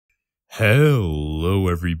Hello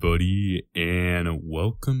everybody and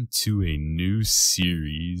welcome to a new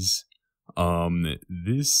series.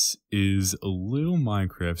 This is a little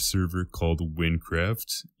Minecraft server called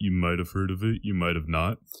Wynncraft. You might have heard of it, you might have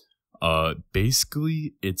not.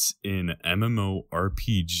 Basically it's an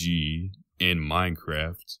MMORPG in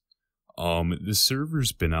Minecraft. The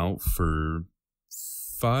server's been out for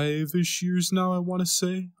 5-ish years now, I want to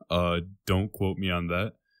say. Don't quote me on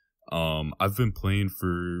that. I've been playing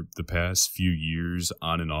for the past few years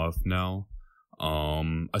on and off now.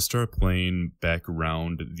 I started playing back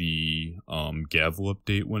around the Gavel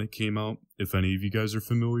update when it came out, if any of you guys are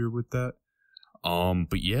familiar with that.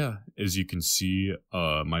 But yeah, as you can see,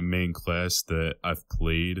 my main class that I've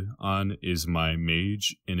played on is my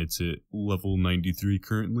mage, and it's at level 93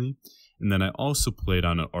 currently. And then I also played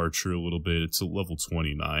on an archer a little bit. It's at level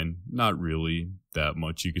 29. Not really that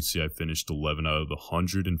much. You can see I finished 11 out of the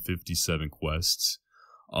 157 quests.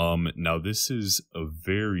 Now this is a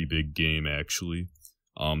very big game actually.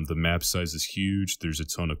 The map size is huge. There's a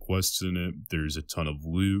ton of quests in it. There's a ton of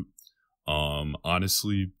loot.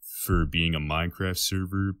 Honestly, for being a Minecraft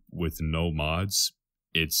server with no mods,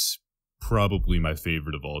 it's probably my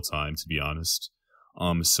favorite of all time, to be honest.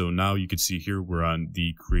 So now you can see here we're on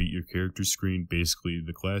the create your character screen. Basically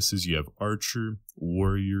the classes, you have archer,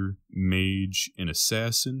 warrior, mage, and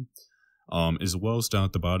assassin. As well as down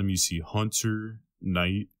at the bottom you see hunter,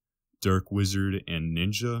 knight, dark wizard, and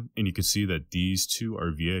ninja. And you can see that these two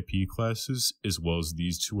are VIP classes, as well as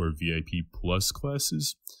these two are VIP plus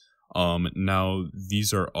classes. Now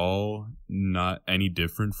these are all not any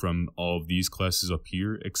different from all of these classes up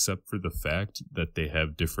here, except for the fact that they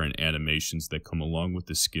have different animations that come along with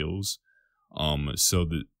the skills. So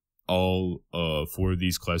that all 4 of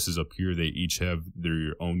these classes up here, they each have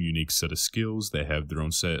their own unique set of skills. They have their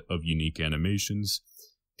own set of unique animations.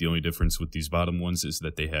 The only difference with these bottom ones is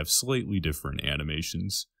that they have slightly different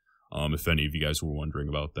animations, if any of you guys were wondering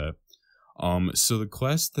about that. So the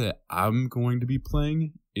class that I'm going to be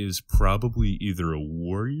playing is probably either a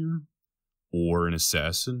warrior or an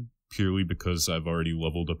assassin, purely because I've already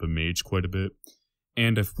leveled up a mage quite a bit,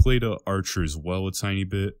 and I've played an archer as well a tiny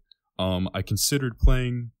bit. I considered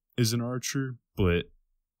playing as an archer, but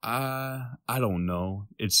I don't know.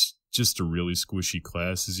 It's just a really squishy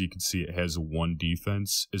class. As you can see, it has 1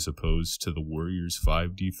 defense as opposed to the warrior's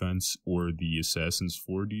 5 defense or the assassin's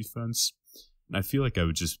 4 defense. And I feel like I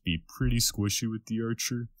would just be pretty squishy with the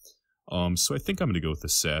archer. So I think I'm going to go with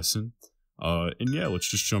assassin. And yeah, let's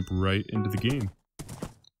just jump right into the game.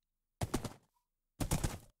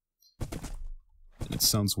 And it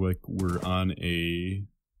sounds like we're on a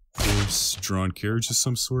horse-drawn carriage of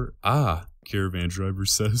some sort. Ah, caravan driver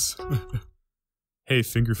says. Hey,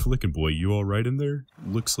 finger flicking boy, you alright in there?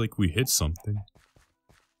 Looks like we hit something.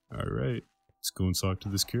 Alright, let's go and talk to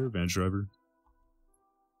this caravan driver.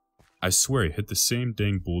 I swear I hit the same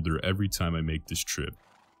dang boulder every time I make this trip.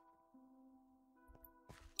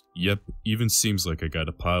 Yep, even seems like I got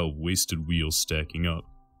a pile of wasted wheels stacking up.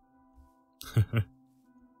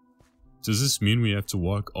 Does this mean we have to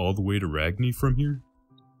walk all the way to Ragni from here?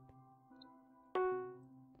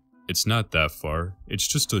 It's not that far. It's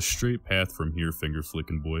just a straight path from here, finger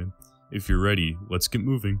flicking boy. If you're ready, let's get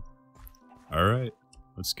moving. Alright,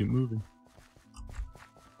 let's get moving.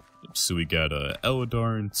 So we got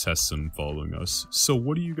Eladar and Tessim following us. So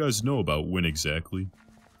what do you guys know about Wynn exactly?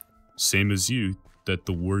 Same as you, that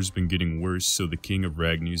the war's been getting worse, so the king of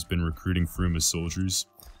Ragni's been recruiting Fruma's soldiers.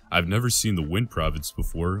 I've never seen the Wynn province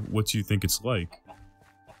before. What do you think it's like?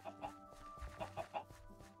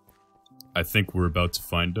 I think we're about to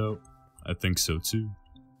find out. I think so too.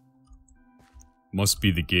 Must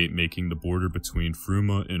be the gate making the border between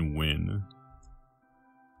Fruma and Wynn.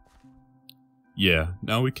 Yeah,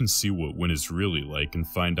 now we can see what Wynn is really like and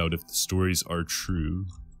find out if the stories are true.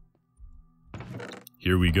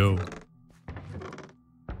 Here we go.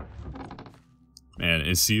 Man,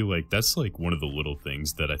 and see, like, that's like one of the little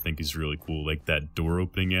things that I think is really cool, like that door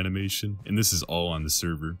opening animation, and this is all on the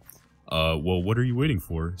server. Well, what are you waiting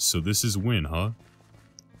for? So this is Wynn, huh?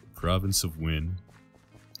 Province of Wynn.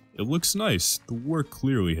 It looks nice. The war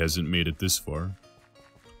clearly hasn't made it this far.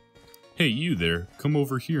 Hey, you there, come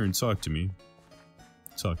over here and talk to me.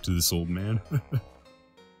 Talk to this old man.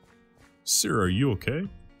 Sir, are you okay?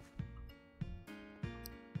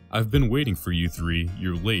 I've been waiting for you 3.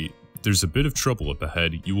 You're late. There's a bit of trouble up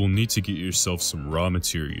ahead. You will need to get yourself some raw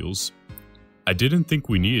materials. I didn't think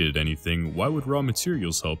we needed anything. Why would raw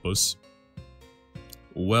materials help us?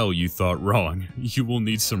 Well, you thought wrong. You will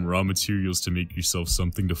need some raw materials to make yourself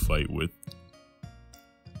something to fight with.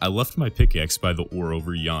 I left my pickaxe by the ore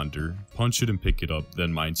over yonder. Punch it and pick it up,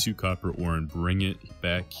 then mine 2 copper ore and bring it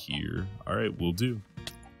back here. Alright, will do.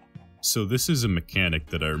 So this is a mechanic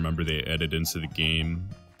that I remember they added into the game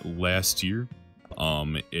last year.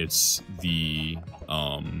 It's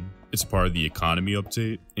part of the economy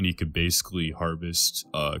update, and you can basically harvest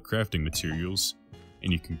crafting materials,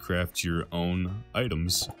 and you can craft your own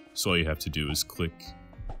items. So all you have to do is click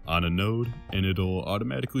on a node, and it'll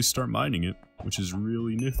automatically start mining it, which is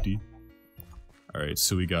really nifty. Alright,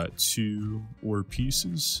 so we got 2 ore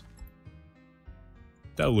pieces.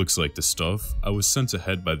 That looks like the stuff. I was sent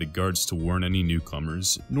ahead by the guards to warn any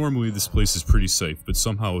newcomers. Normally this place is pretty safe, but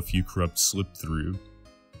somehow a few corrupt slipped through.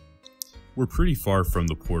 We're pretty far from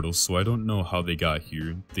the portal, so I don't know how they got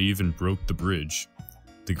here. They even broke the bridge.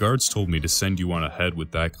 The guards told me to send you on ahead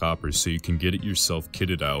with that copper so you can get it yourself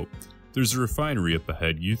kitted out. There's a refinery up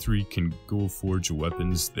ahead. You 3 can go forge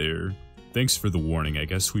weapons there. Thanks for the warning. I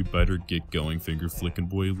guess we better get going. Finger Flickin'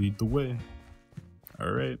 Boy, lead the way.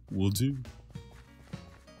 Alright, will do.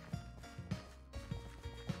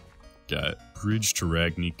 Got bridge to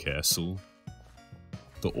Ragni Castle.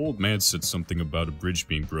 The old man said something about a bridge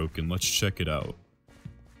being broken. Let's check it out.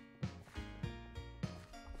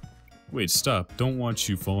 Wait, stop. Don't want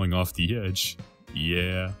you falling off the edge.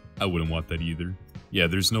 Yeah, I wouldn't want that either. Yeah,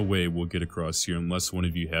 there's no way we'll get across here unless one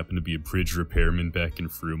of you happen to be a bridge repairman back in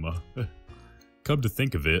Fruma. Come to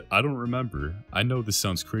think of it, I don't remember. I know this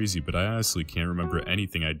sounds crazy, but I honestly can't remember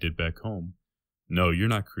anything I did back home. No, you're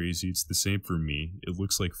not crazy. It's the same for me. It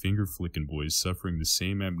looks like Finger Flickin' Boy is suffering the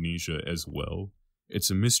same amnesia as well. It's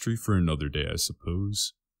a mystery for another day, I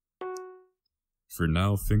suppose. For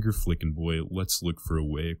now, Finger Flickin' Boy, let's look for a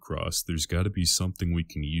way across. There's gotta be something we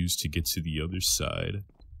can use to get to the other side.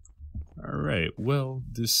 Alright, well,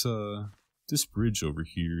 this bridge over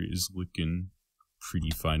here is looking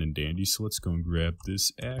pretty fine and dandy, so let's go and grab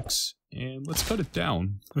this axe, and let's cut it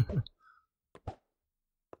down.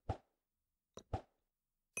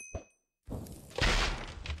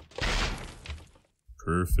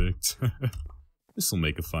 Perfect. This'll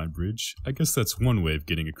make a fine bridge. I guess that's one way of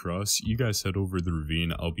getting across. You guys head over the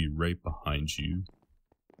ravine, I'll be right behind you.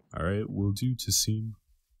 Alright, will do, Tassim.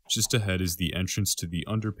 Just ahead is the entrance to the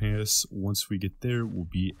underpass. Once we get there, we'll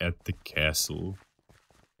be at the castle.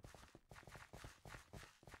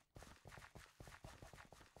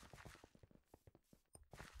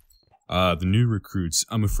 Ah, the new recruits.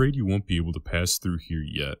 I'm afraid you won't be able to pass through here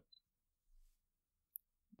yet.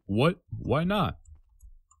 What? Why not?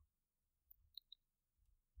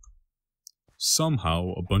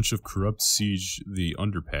 Somehow, a bunch of corrupt siege the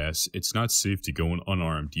underpass. It's not safe to go in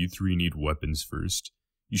unarmed. You 3 need weapons first.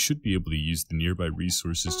 You should be able to use the nearby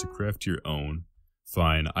resources to craft your own.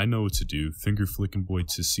 Fine, I know what to do. Finger Flickin' Boy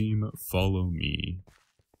Tassim, follow me.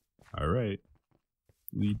 Alright.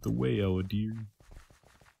 Lead the way, Eladir.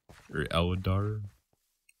 Or Eladar.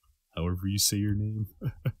 However you say your name.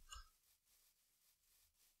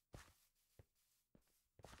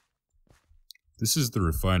 This is the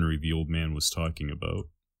refinery the old man was talking about.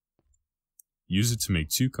 Use it to make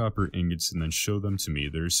 2 copper ingots and then show them to me.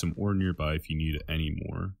 There's some ore nearby if you need any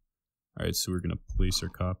more. Alright, so we're going to place our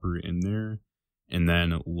copper in there. And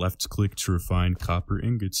then left click to refine copper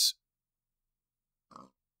ingots.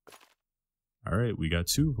 Alright, we got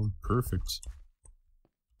 2 of them. Perfect.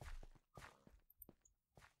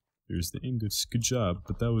 There's the ingots. Good job.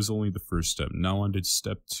 But that was only the first step. Now on to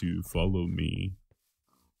step 2. Follow me.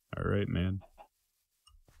 Alright, man.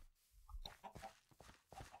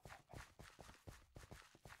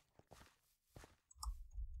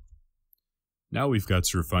 Now we've got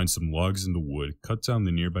to refine some logs into wood. Cut down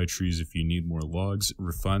the nearby trees if you need more logs.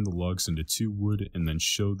 Refine the logs into 2 wood and then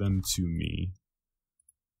show them to me.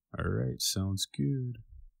 Alright, sounds good.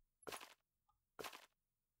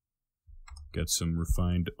 Got some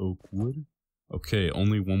refined oak wood. Okay,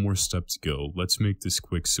 only one more step to go. Let's make this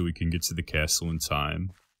quick so we can get to the castle in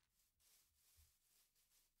time.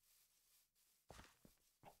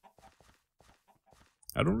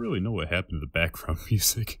 I don't really know what happened to the background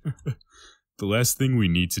music. The last thing we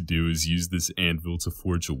need to do is use this anvil to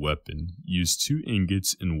forge a weapon. Use 2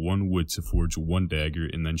 ingots and 1 wood to forge 1 dagger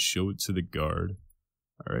and then show it to the guard.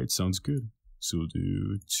 Alright, sounds good. So we'll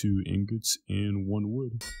do 2 ingots and 1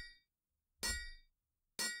 wood.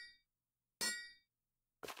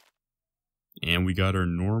 And we got our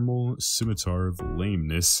normal scimitar of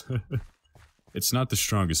lameness. It's not the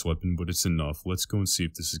strongest weapon, but it's enough. Let's go and see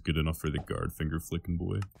if this is good enough for the guard, Finger Flickin'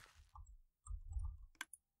 Boy.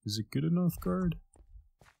 Is it good enough, guard?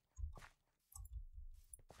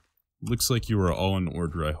 Looks like you are all in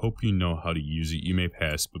order. I hope you know how to use it. You may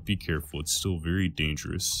pass, but be careful. It's still very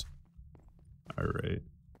dangerous. Alright.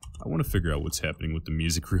 I want to figure out what's happening with the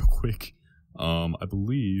music real quick. I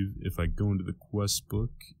believe if I go into the quest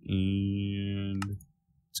book and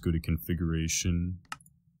let's go to configuration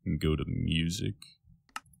and go to music,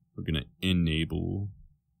 we're gonna enable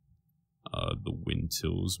the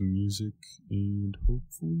Windtills music, and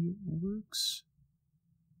hopefully it works.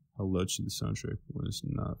 How loud should the soundtrack when it's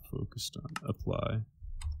not focused on? Apply.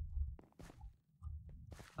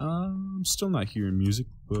 I'm still not hearing music,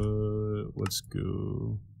 but let's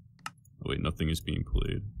go. Oh wait, nothing is being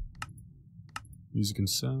played. Music and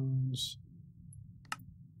sounds.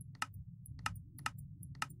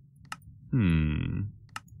 I'm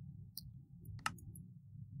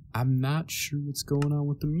not sure what's going on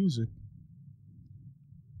with the music.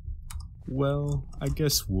 Well, I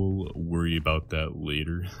guess we'll worry about that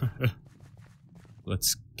later.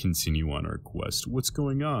 Let's continue on our quest. What's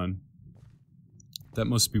going on? That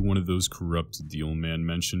must be one of those corrupt deal man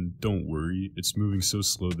mentioned. Don't worry, it's moving so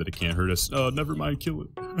slow that it can't hurt us. Oh, never mind, kill it.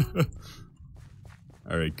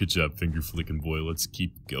 Alright, good job, finger flicking boy. Let's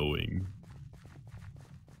keep going.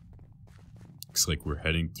 Looks like we're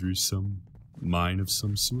heading through some mine of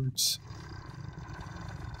some sorts.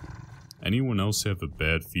 Anyone else have a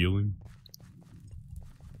bad feeling?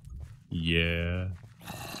 Yeah.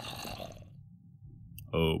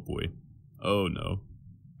 Oh boy. Oh no.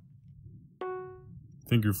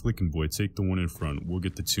 Finger flicking boy, take the one in front. We'll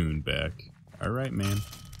get the tune back. Alright, man.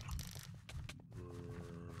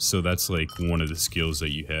 So that's like one of the skills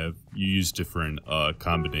that you have. You use different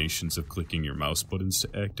combinations of clicking your mouse buttons to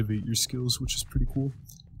activate your skills, which is pretty cool.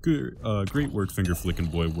 Good, great work, finger flicking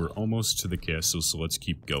boy. We're almost to the castle, so let's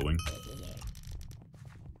keep going.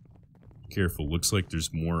 Careful, looks like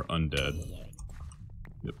there's more undead.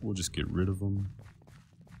 Yep, we'll just get rid of them.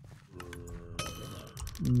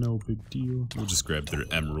 No big deal. We'll just grab their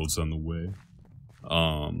emeralds on the way.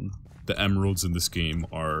 The emeralds in this game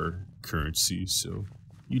are currency, so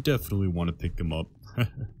you definitely want to pick them up.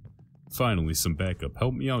 Finally, some backup.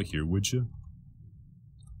 Help me out here, would you?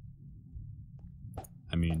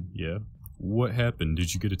 I mean, yeah. What happened?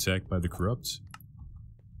 Did you get attacked by the corrupt?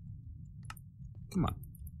 Come on.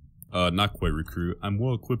 Not quite, recruit. I'm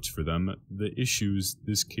well equipped for them. The issue is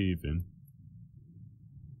this cave-in.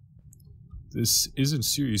 This isn't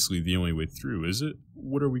seriously the only way through, is it?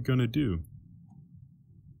 What are we gonna do?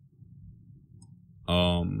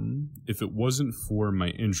 If it wasn't for my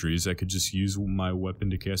injuries, I could just use my weapon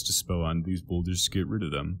to cast a spell on these boulders to get rid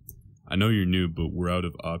of them. I know you're new, but we're out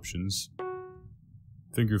of options.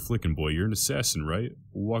 Finger flicking boy, you're an assassin, right?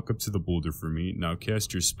 Walk up to the boulder for me. Now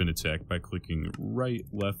cast your spin attack by clicking right,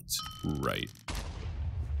 left, right.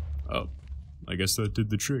 Oh, I guess that did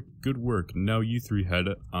the trick. Good work. Now you three head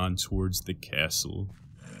on towards the castle.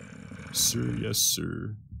 Sir, yes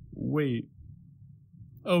sir. Wait.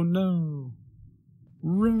 Oh no.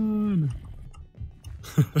 Run!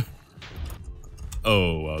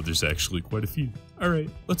 Oh wow, there's actually quite a few. Alright,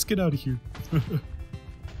 let's get out of here.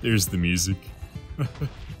 There's the music.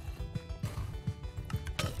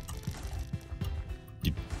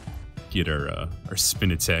 Get our spin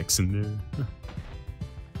attacks in there.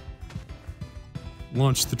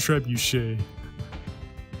 Launch the trebuchet.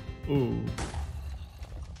 Oh.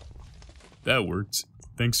 That worked.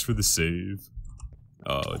 Thanks for the save.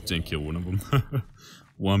 Oh, it didn't kill one of them.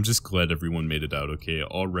 Well, I'm just glad everyone made it out okay.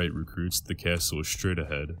 Alright, recruits, the castle is straight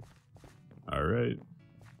ahead. Alright,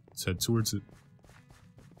 let's head towards it.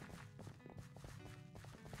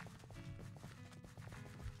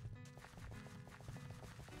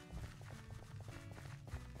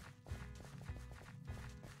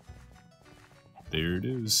 There it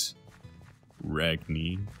is.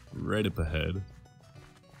 Ragni, right up ahead.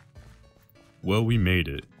 Well, we made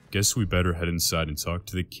it. Guess we better head inside and talk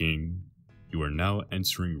to the king. You are now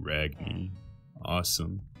entering Ragni.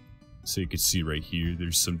 Awesome. So you can see right here,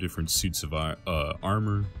 there's some different suits of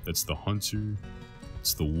armor. That's the hunter,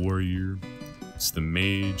 it's the warrior, it's the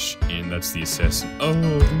mage, and that's the assassin. Oh,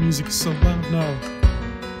 the music is so loud now.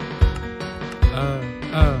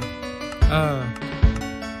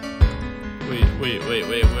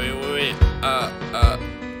 Wait.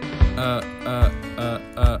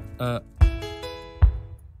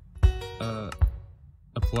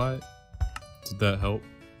 Apply. Did that help?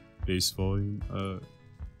 Bass volume.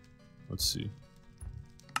 Let's see.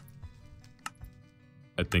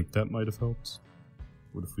 I think that might have helped.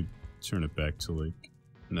 What if we turn it back to like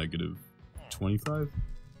negative 25?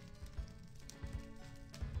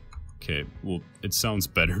 Okay, well, it sounds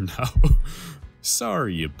better now.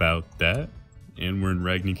 Sorry about that. And we're in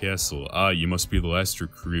Ragni Castle. Ah, you must be the last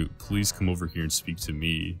recruit. Please come over here and speak to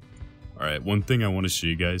me. Alright, one thing I want to show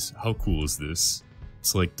you guys. How cool is this?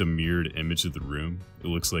 It's like the mirrored image of the room. It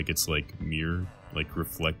looks like it's like mirror, like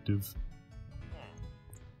reflective.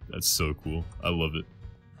 That's so cool. I love it.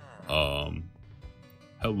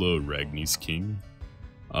 Hello, Ragni's king.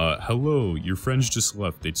 Hello, your friends just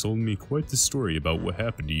left. They told me quite the story about what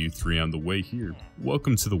happened to you three on the way here.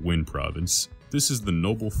 Welcome to the Wynn province. This is the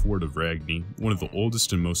noble fort of Ragni, one of the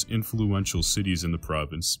oldest and most influential cities in the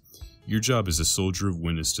province. Your job as a soldier of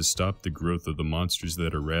Wynn is to stop the growth of the monsters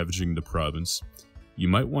that are ravaging the province. You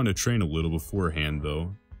might want to train a little beforehand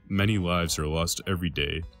though. Many lives are lost every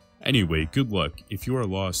day. Anyway, good luck. If you are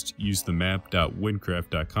lost, use the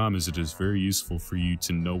map.wynncraft.com as it is very useful for you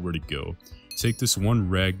to know where to go. Take this one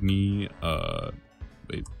Ragni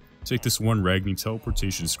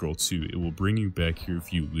teleportation scroll too. It will bring you back here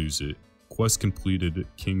if you lose it. Quest completed,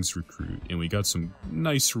 King's Recruit, and we got some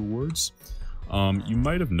nice rewards. You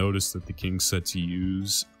might have noticed that the king set to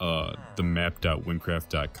use the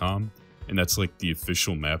map.wynncraft.com, and that's like the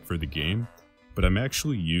official map for the game. But I'm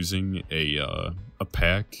actually using a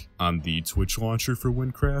pack on the Twitch launcher for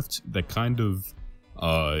Wynncraft that kind of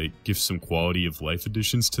gives some quality of life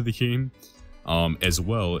additions to the game, as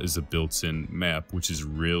well as a built-in map, which is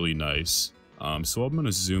really nice. So I'm going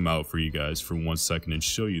to zoom out for you guys for 1 second and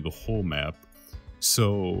show you the whole map.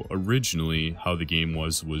 So originally how the game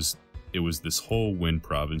was it was this whole Wynn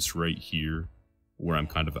province right here where I'm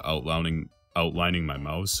kind of outlining my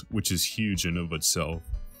mouse, which is huge in of itself.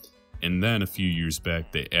 And then a few years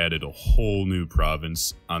back they added a whole new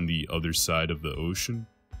province on the other side of the ocean,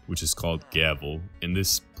 which is called Gavel, and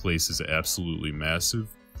this place is absolutely massive,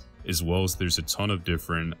 as well as there's a ton of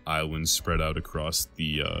different islands spread out across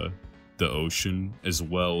the ocean, as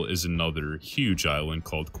well as another huge island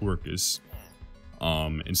called Corcus.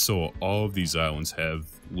 And so all of these islands have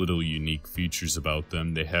little unique features about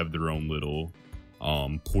them. They have their own little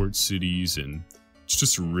port cities, and it's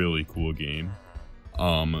just a really cool game.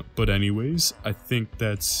 But anyways, I think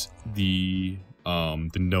that's the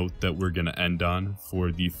note that we're gonna end on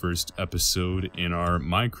for the first episode in our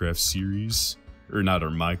Minecraft series, or not our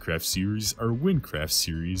Minecraft series, our Wynncraft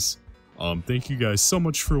series. Thank you guys so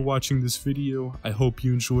much for watching this video. I hope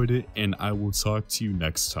you enjoyed it, and I will talk to you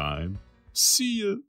next time. See ya!